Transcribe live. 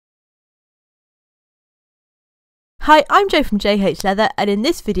Hi, I'm Jo from J.H.Leather, and in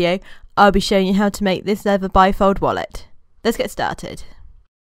this video I'll be showing you how to make this leather BiFold wallet. Let's get started.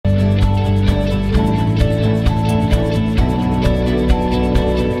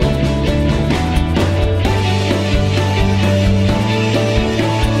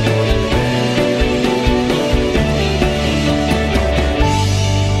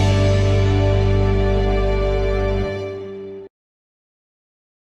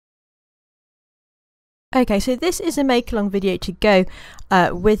 Okay, so this is a make-along video to go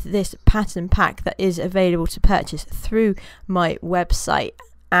with this pattern pack that is available to purchase through my website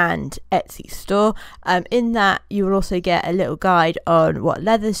and Etsy store. In that you will also get a little guide on what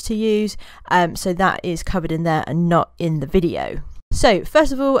leathers to use, so that is covered in there and not in the video. So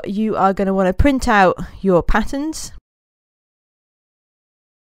first of all, you are going to want to print out your patterns.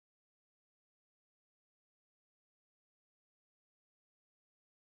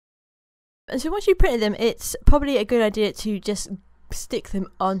 And so once you've printed them, it's probably a good idea to just stick them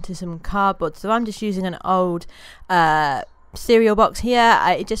onto some cardboard. So I'm just using an old cereal box here.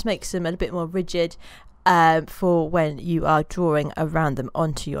 It just makes them a bit more rigid for when you are drawing around them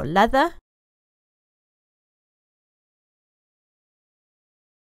onto your leather.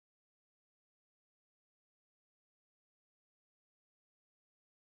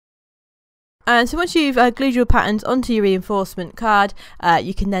 And so once you've glued your patterns onto your reinforcement card,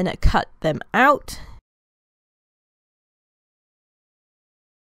 you can then cut them out.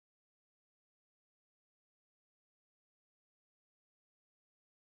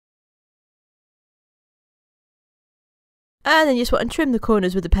 And then you just want to trim the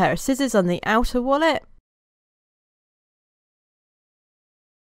corners with a pair of scissors on the outer wallet.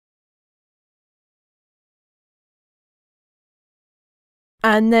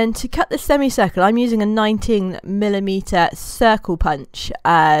 And then to cut the semicircle, I'm using a 19mm circle punch.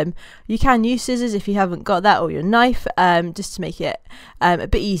 You can use scissors if you haven't got that, or your knife, just to make it a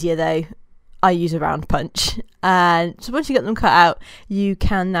bit easier though. I use a round punch. And so once you get them cut out, you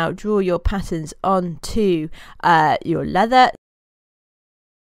can now draw your patterns onto your leather.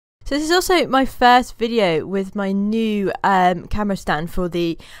 So this is also my first video with my new camera stand for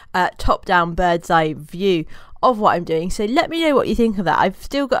the top-down bird's eye view of what I'm doing. So let me know what you think of that. I've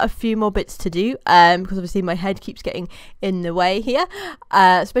still got a few more bits to do because obviously my head keeps getting in the way here,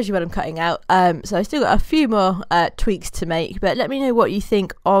 especially when I'm cutting out. So I've still got a few more tweaks to make, but let me know what you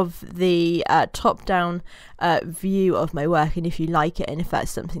think of the top-down view of my work, and if you like it and if that's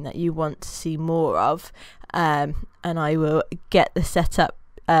something that you want to see more of, and I will get the setup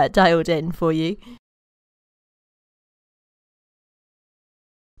dialed in for you.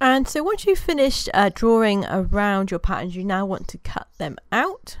 And so once you've finished drawing around your patterns, you now want to cut them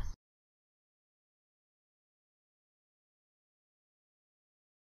out.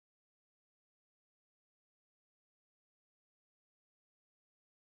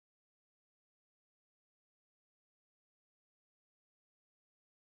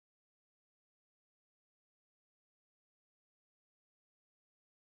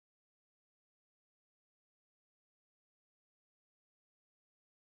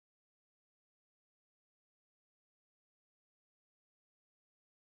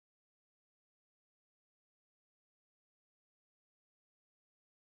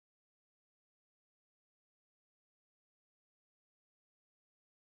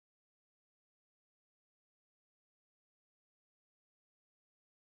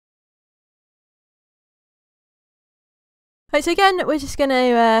 Right, so again, we're just going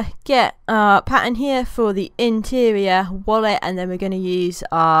to get our pattern here for the interior wallet, and then we're going to use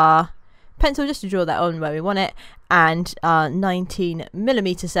our pencil just to draw that on where we want it, and our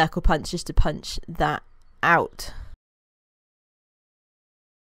 19mm circle punch just to punch that out.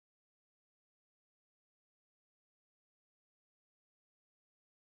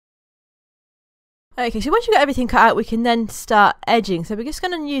 Okay, so once you've got everything cut out, we can then start edging. So we're just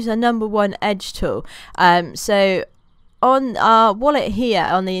going to use our number 1 edge tool. So on our wallet here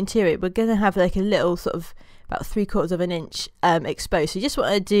on the interior, we're going to have like a little sort of about 3/4 of an inch exposed. So you just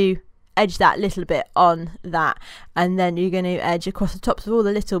want to edge that little bit on that, and then you're going to edge across the tops of all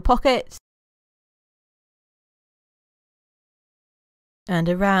the little pockets and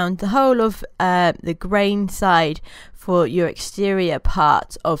around the whole of the grain side for your exterior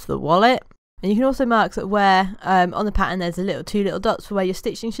part of the wallet. And you can also mark that where on the pattern there's two little dots for where your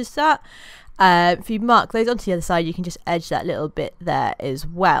stitching should start. If you mark those onto the other side, you can just edge that little bit there as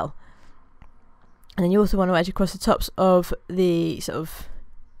well. And then you also want to edge across the tops of the sort of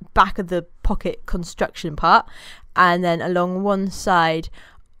back of the pocket construction part, and then along one side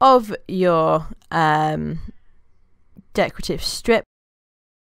of your decorative strip.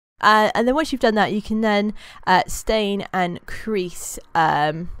 And then once you've done that, you can then stain and crease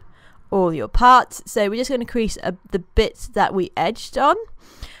all your parts. So we're just going to crease the bits that we edged on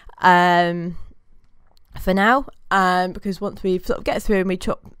for now, because once we've sort of get through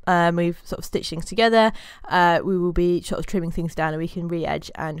and we've sort of stitched things together, we will be sort of trimming things down, and we can re-edge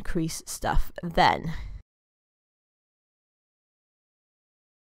and crease stuff then.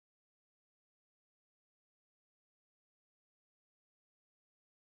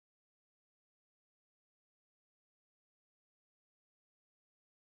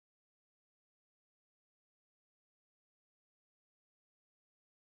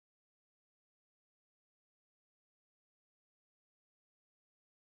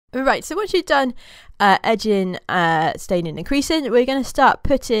 Right, so once you've done edging, staining and creasing, we're going to start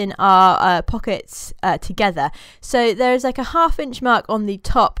putting our pockets together. So there's like a 1/2 inch mark on the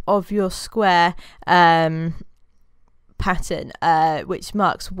top of your square pattern, which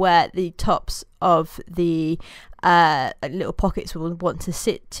marks where the tops of the little pockets will want to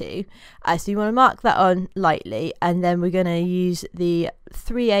sit to. So you want to mark that on lightly, and then we're going to use the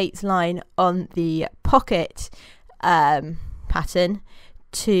 3/8 line on the pocket pattern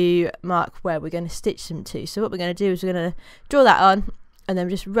to mark where we're going to stitch them to. So what we're going to do is we're going to draw that on, and then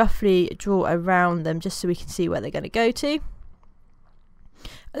just roughly draw around them just so we can see where they're going to go to.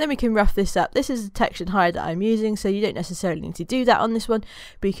 And then we can rough this up. This is the textured hide that I'm using, so you don't necessarily need to do that on this one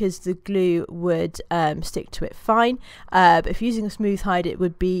because the glue would stick to it fine. But if you're using a smooth hide, it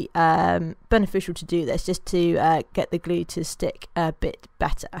would be beneficial to do this just to get the glue to stick a bit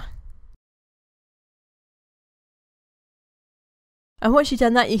better. And once you've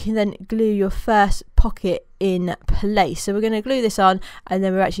done that, you can then glue your first pocket in place. So we're going to glue this on, and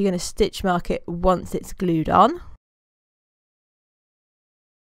then we're actually going to stitch mark it once it's glued on.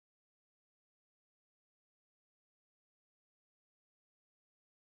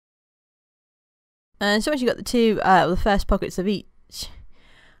 And so once you've got the first pockets of each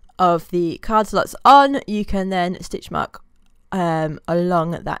of the card slots on, you can then stitch mark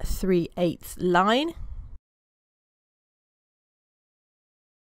along that 3/8 line.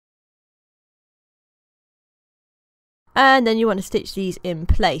 And then you want to stitch these in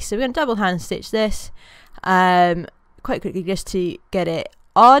place. So we're going to double hand stitch this quite quickly just to get it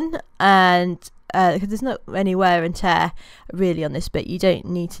on, and because there's not any wear and tear really on this bit, you don't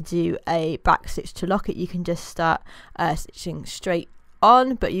need to do a back stitch to lock it. You can just start stitching straight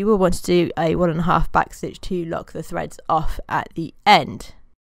on, but you will want to do a 1.5 back stitch to lock the threads off at the end.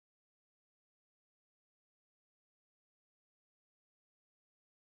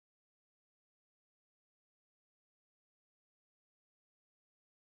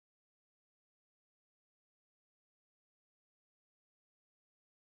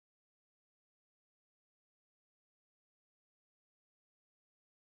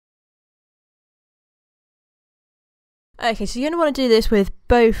 Okay, so you're going to want to do this with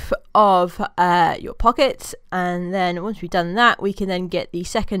both of your pockets, and then once we've done that, we can then get the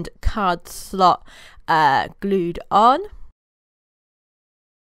second card slot glued on.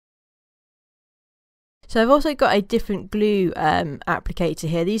 So I've also got a different glue applicator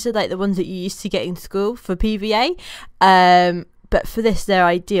here. These are like the ones that you used to get in school for PVA, but for this they're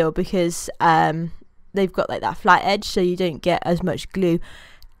ideal because they've got like that flat edge, so you don't get as much glue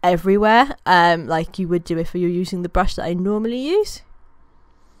everywhere like you would do if you're using the brush that I normally use.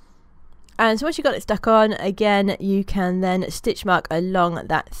 And so once you've got it stuck on, again you can then stitch mark along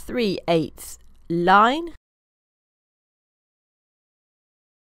that 3/8 line.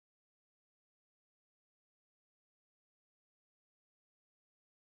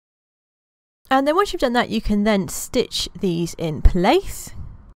 And then once you've done that, you can then stitch these in place.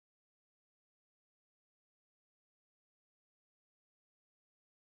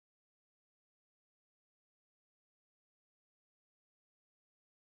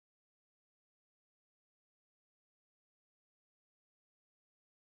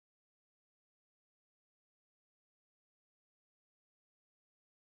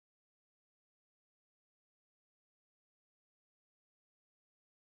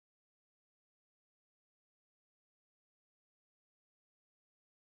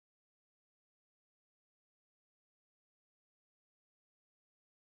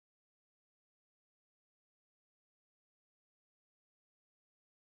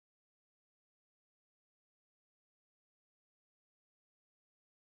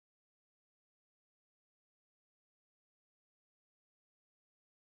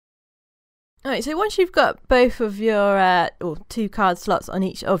 Alright, so once you've got both of your or 2 card slots on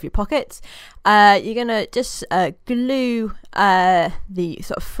each of your pockets, you're gonna just glue the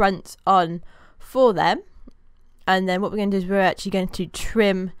sort of front on for them. And then what we're going to do is we're actually going to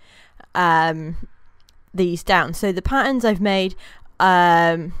trim these down. So the patterns I've made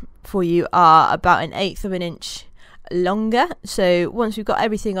for you are about 1/8 of an inch longer. So once we've got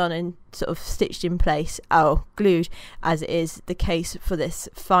everything on and sort of stitched in place, or glued, as it is the case for this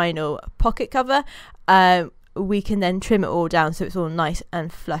final pocket cover, we can then trim it all down so it's all nice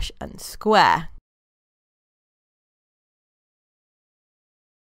and flush and square.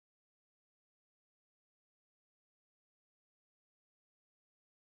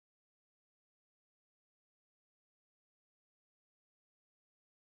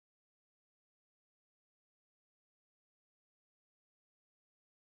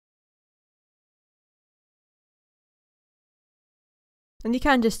 And you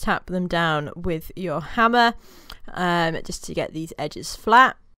can just tap them down with your hammer just to get these edges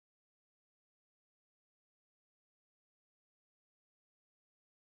flat.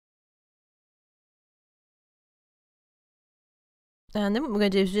 And then what we're going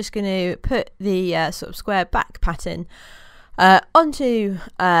to do is just going to put the sort of square back pattern onto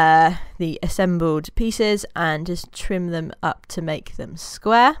the assembled pieces and just trim them up to make them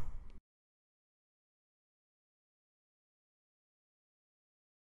square.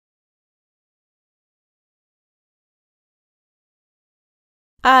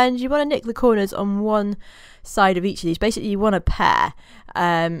 And you want to nick the corners on one side of each of these. Basically, you want a pair.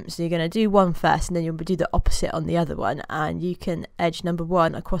 So you're going to do one first, and then you'll do the opposite on the other one. And you can edge number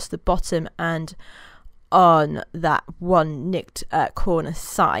one across the bottom and on that one nicked corner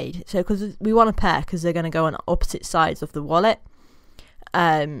side. So because we want a pair, because they're going to go on opposite sides of the wallet.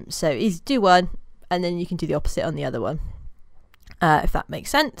 So easy to do one, and then you can do the opposite on the other one, if that makes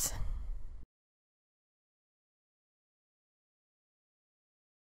sense.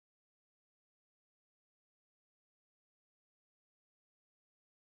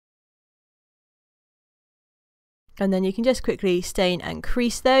 And then you can just quickly stain and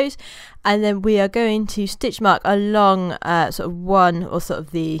crease those, and then we are going to stitch mark along sort of one or sort of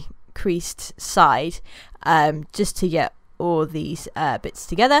the creased side, just to get all these bits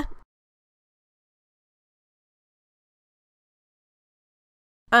together.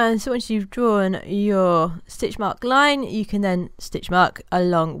 And so once you've drawn your stitch mark line, you can then stitch mark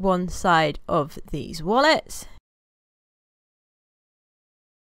along one side of these wallets.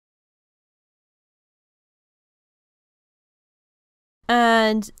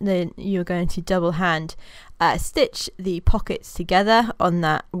 And then you're going to double hand stitch the pockets together on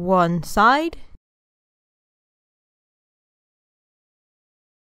that one side.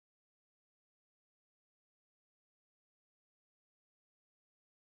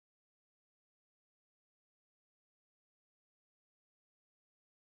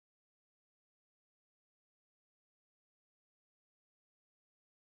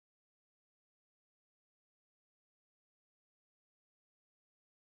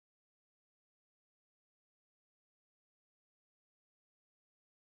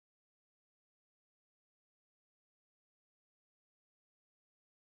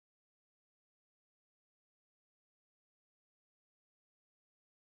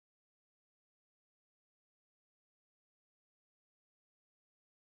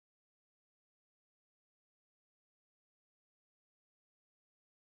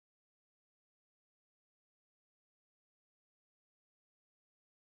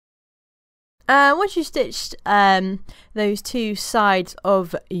 Once you've stitched those two sides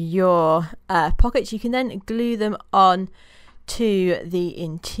of your pockets, you can then glue them on to the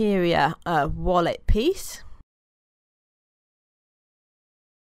interior wallet piece.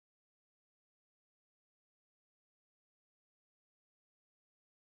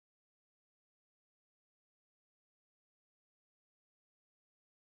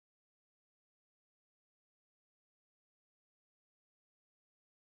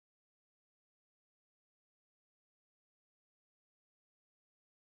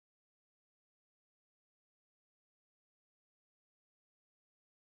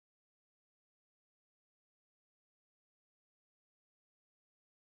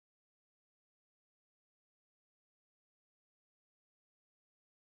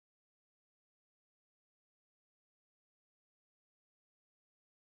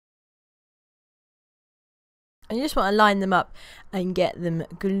 And you just want to line them up and get them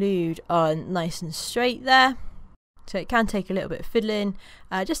glued on nice and straight there. So it can take a little bit of fiddling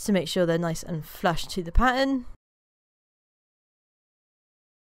just to make sure they're nice and flush to the pattern.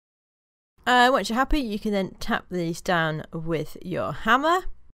 Once you're happy, you can then tap these down with your hammer.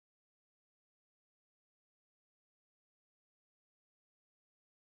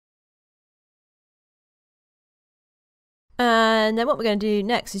 And then what we're going to do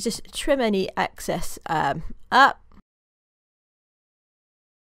next is just trim any excess up.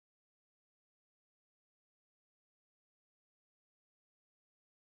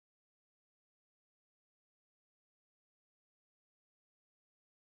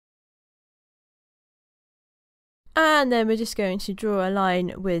 And then we're just going to draw a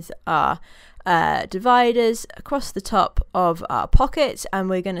line with our dividers across the top of our pocket, and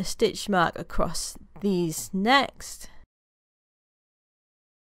we're going to stitch mark across these next.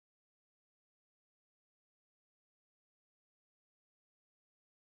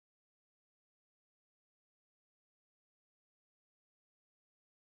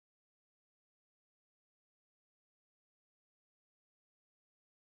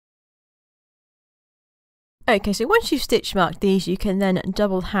 Okay, so once you've stitch marked these, you can then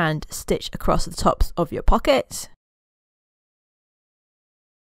double hand stitch across the tops of your pockets.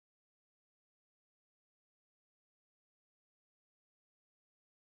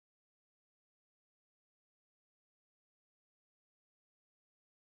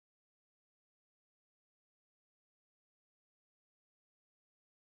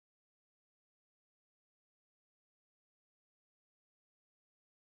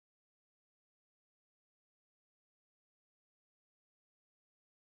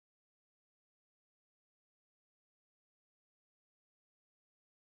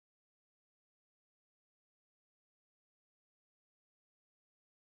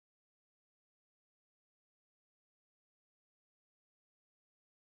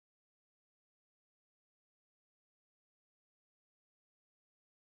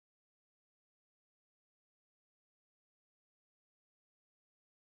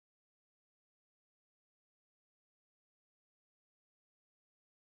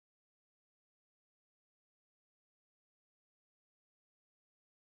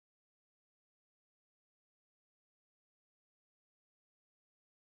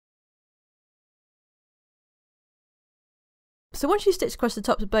 So once you stitch across the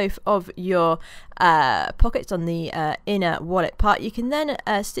tops of both of your pockets on the inner wallet part, you can then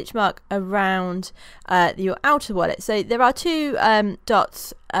stitch mark around your outer wallet. So there are two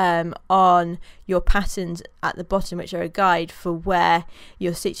dots on your patterns at the bottom, which are a guide for where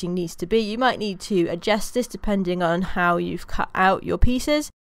your stitching needs to be. You might need to adjust this depending on how you've cut out your pieces.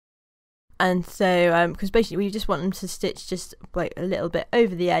 And so, because basically we just want them to stitch just like a little bit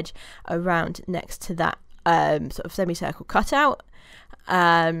over the edge around next to that sort of semicircle cutout.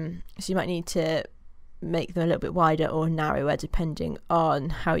 So you might need to make them a little bit wider or narrower depending on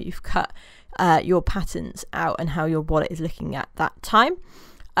how you've cut your patterns out and how your wallet is looking at that time.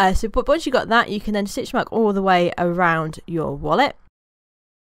 But once you've got that, you can then stitch mark all the way around your wallet.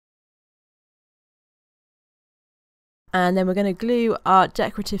 And then we're going to glue our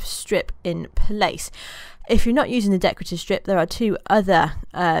decorative strip in place. If you're not using the decorative strip, there are two other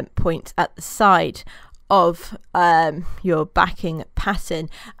points at the side of your backing pattern.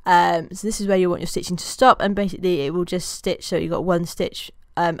 So this is where you want your stitching to stop, and basically it will just stitch, so you've got one stitch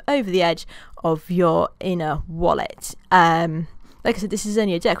over the edge of your inner wallet. Like I said, this is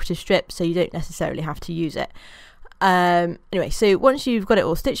only a decorative strip, so you don't necessarily have to use it. Anyway, so once you've got it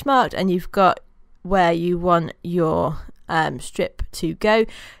all stitch marked and you've got where you want your strip to go,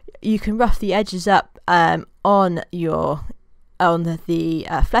 you can rough the edges up on the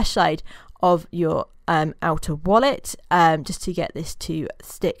flesh side of your outer wallet, just to get this to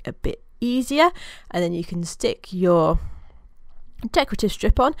stick a bit easier, and then you can stick your decorative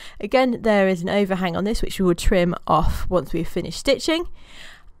strip on. Again, there is an overhang on this which we will trim off once we've finished stitching,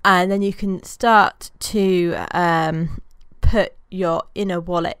 and then you can start to put your inner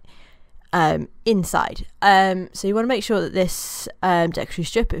wallet inside. So you want to make sure that this decorative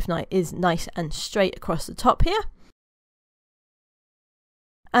strip is nice and straight across the top here,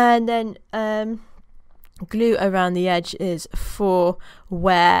 and then glue around the edges for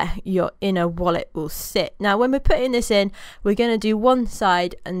where your inner wallet will sit. Now when we're putting this in, we're going to do one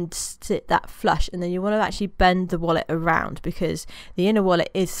side and sit that flush, and then you want to actually bend the wallet around because the inner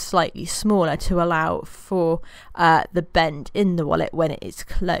wallet is slightly smaller to allow for the bend in the wallet when it is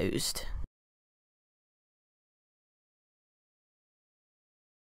closed.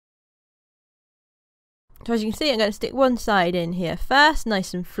 So as you can see, I'm going to stick one side in here first,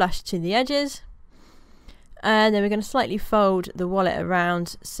 nice and flush to the edges. And then we're going to slightly fold the wallet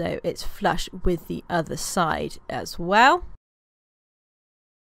around so it's flush with the other side as well.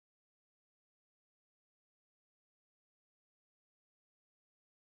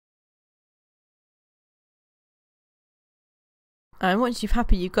 And once you've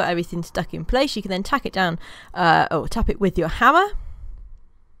got everything stuck in place, you can then tack it down or tap it with your hammer.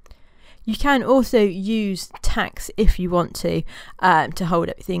 You can also use tacks if you want to hold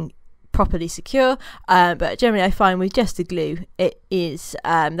everything properly secure, but generally I find with just the glue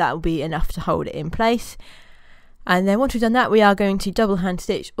that will be enough to hold it in place. And then once we've done that, we are going to double hand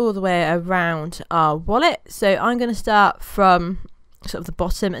stitch all the way around our wallet. So I'm going to start from sort of the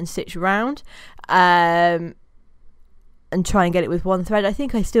bottom and stitch round, and try and get it with one thread. I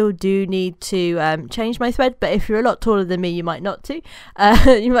think I still do need to change my thread, but if you're a lot taller than me, you might not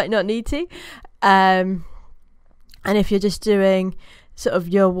you might not need to. And if you're just doing sort of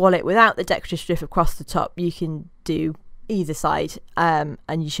your wallet without the decorative strip across the top, you can do either side, and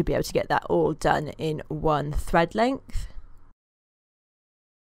you should be able to get that all done in one thread length.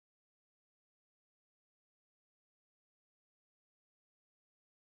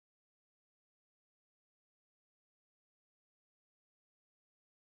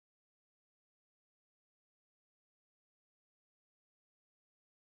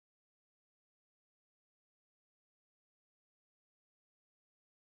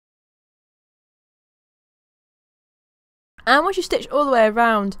 And once you stitch all the way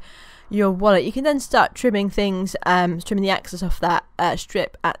around your wallet, you can then start trimming things, trimming the excess off that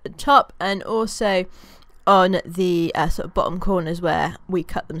strip at the top, and also on the sort of bottom corners where we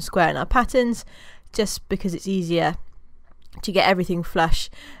cut them square in our patterns, just because it's easier to get everything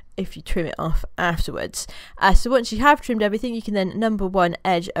flush if you trim it off afterwards. So once you have trimmed everything, you can then number one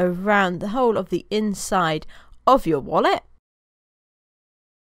edge around the whole of the inside of your wallet.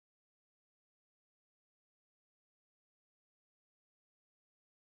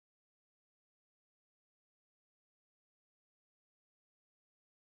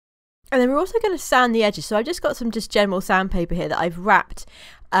 And then we're also going to sand the edges. So I've just got some general sandpaper here that I've wrapped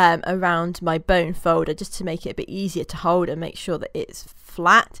around my bone folder, just to make it a bit easier to hold and make sure that it's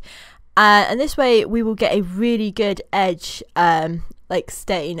flat. And this way we will get a really good edge like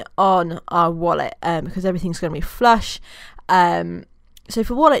stain on our wallet, because everything's going to be flush. So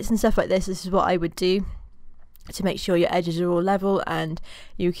for wallets and stuff like this is what I would do to make sure your edges are all level and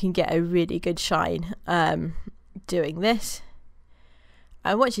you can get a really good shine doing this.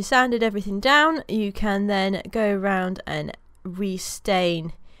 And once you've sanded everything down, you can then go around and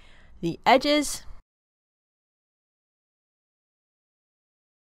restain the edges.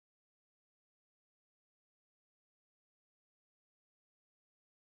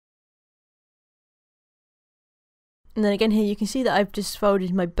 And then again here you can see that I've just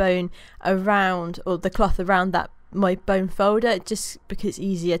folded my bone around, or the cloth around that my bone folder, just because it's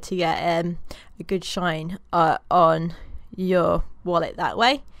easier to get a good shine on your wallet that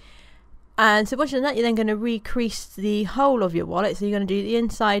way. And so once you've done that, you're then going to recrease the whole of your wallet. So you're going to do the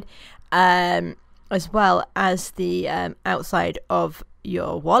inside as well as the outside of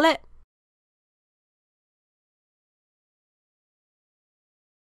your wallet.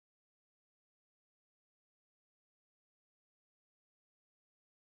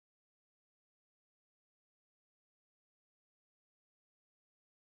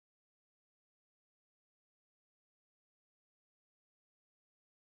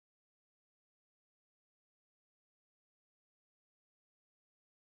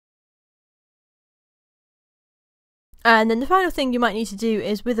 And then the final thing you might need to do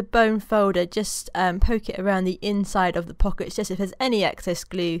is, with a bone folder, just poke it around the inside of the pockets, just if there's any excess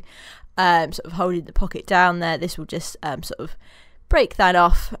glue sort of holding the pocket down there. This will just sort of break that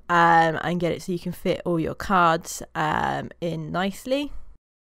off and get it so you can fit all your cards in nicely.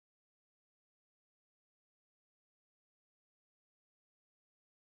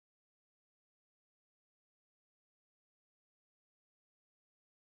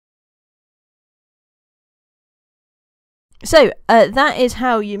 So that is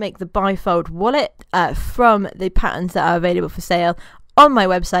how you make the BiFold wallet from the patterns that are available for sale on my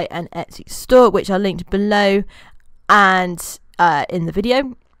website and Etsy store, which are linked below and in the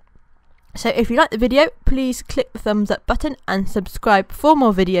video. So if you like the video, please click the thumbs up button and subscribe for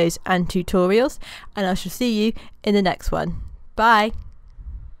more videos and tutorials, and I shall see you in the next one. Bye.